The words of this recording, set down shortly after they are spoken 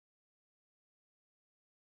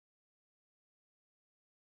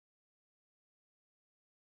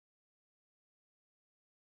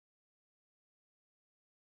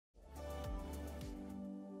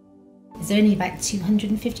There's only about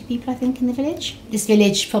 250 people, I think, in the village. This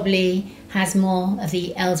village probably has more of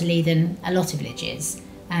the elderly than a lot of villages.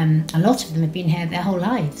 A lot of them have been here their whole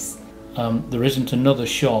lives. There isn't another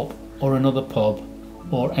shop or another pub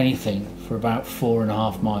or anything for about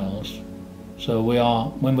 4.5 miles. So we are,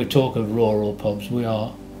 when we talk of rural pubs, we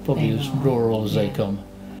are probably as rural as they come.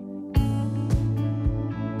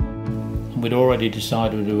 And we'd already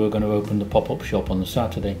decided we were going to open the pop-up shop on the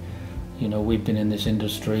Saturday. You know, we've been in this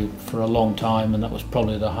industry for a long time, and that was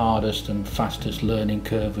probably the hardest and fastest learning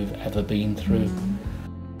curve we've ever been through.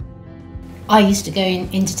 I used to go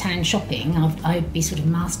into town shopping. I'd be sort of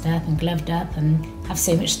masked up and gloved up and have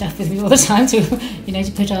so much stuff with me all the time to, you know,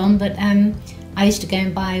 to put on. But I used to go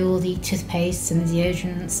and buy all the toothpastes and the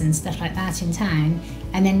deodorants and stuff like that in town,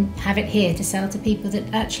 and then have it here to sell to people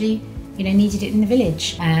that actually, you know, needed it in the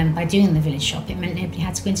village. By doing the village shop, it meant nobody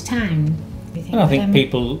had to go into town. And I think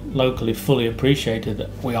people locally fully appreciated that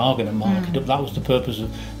we are going to market up. That was the purpose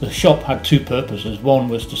of the shop. Had two purposes. One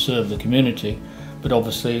was to serve the community, but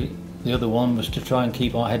obviously the other one was to try and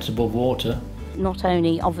keep our heads above water. Not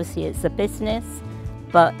only obviously it's a business,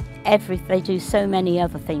 but they do so many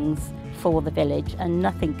other things for the village, and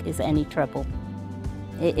nothing is any trouble.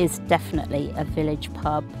 It is definitely a village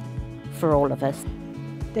pub for all of us.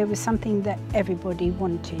 There was something that everybody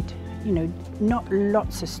wanted, you know, not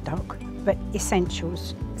lots of stock, but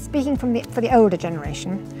essentials. Speaking for the older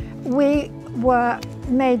generation, we were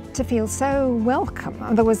made to feel so welcome.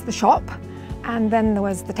 And there was the shop, and then there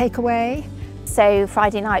was the takeaway. So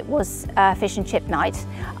Friday night was fish and chip night,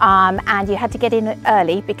 and you had to get in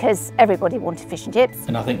early because everybody wanted fish and chips.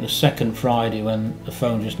 And I think the second Friday, when the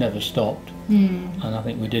phone just never stopped, and I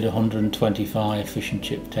think we did 125 fish and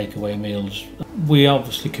chip takeaway meals. We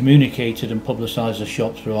obviously communicated and publicised the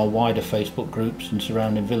shop through our wider Facebook groups and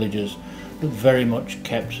surrounding villages, but very much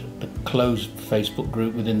kept the closed Facebook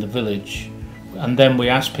group within the village. And then we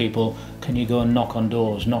asked people, can you go and knock on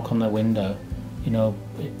doors, knock on their window, you know,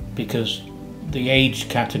 because the age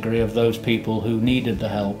category of those people who needed the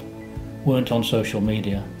help weren't on social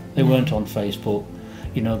media, they weren't on Facebook.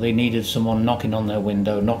 You know, they needed someone knocking on their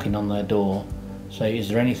window, knocking on their door, say, is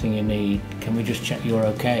there anything you need? Can we just check you're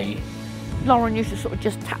okay? Lauren used to sort of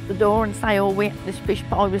just tap the door and say, oh, this fish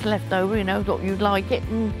pie was left over, you know, thought you'd like it,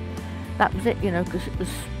 and that was it, you know, because it was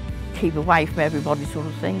keep away from everybody sort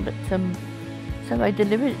of thing. But so they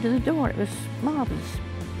delivered it to the door. It was marvellous.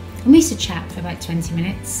 And we used to chat for about 20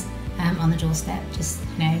 minutes on the doorstep, just,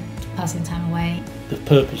 you know, passing time away. The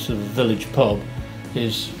purpose of a village pub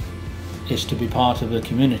is to be part of the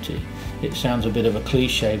community. It sounds a bit of a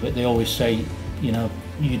cliche, but they always say, you know,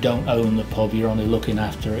 you don't own the pub, you're only looking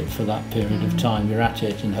after it for that period of time you're at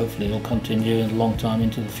it, and hopefully it'll continue a long time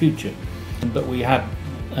into the future. But we had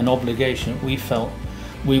an obligation. We felt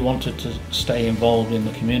we wanted to stay involved in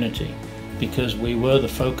the community because we were the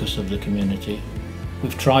focus of the community.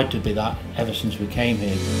 We've tried to be that ever since we came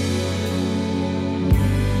here.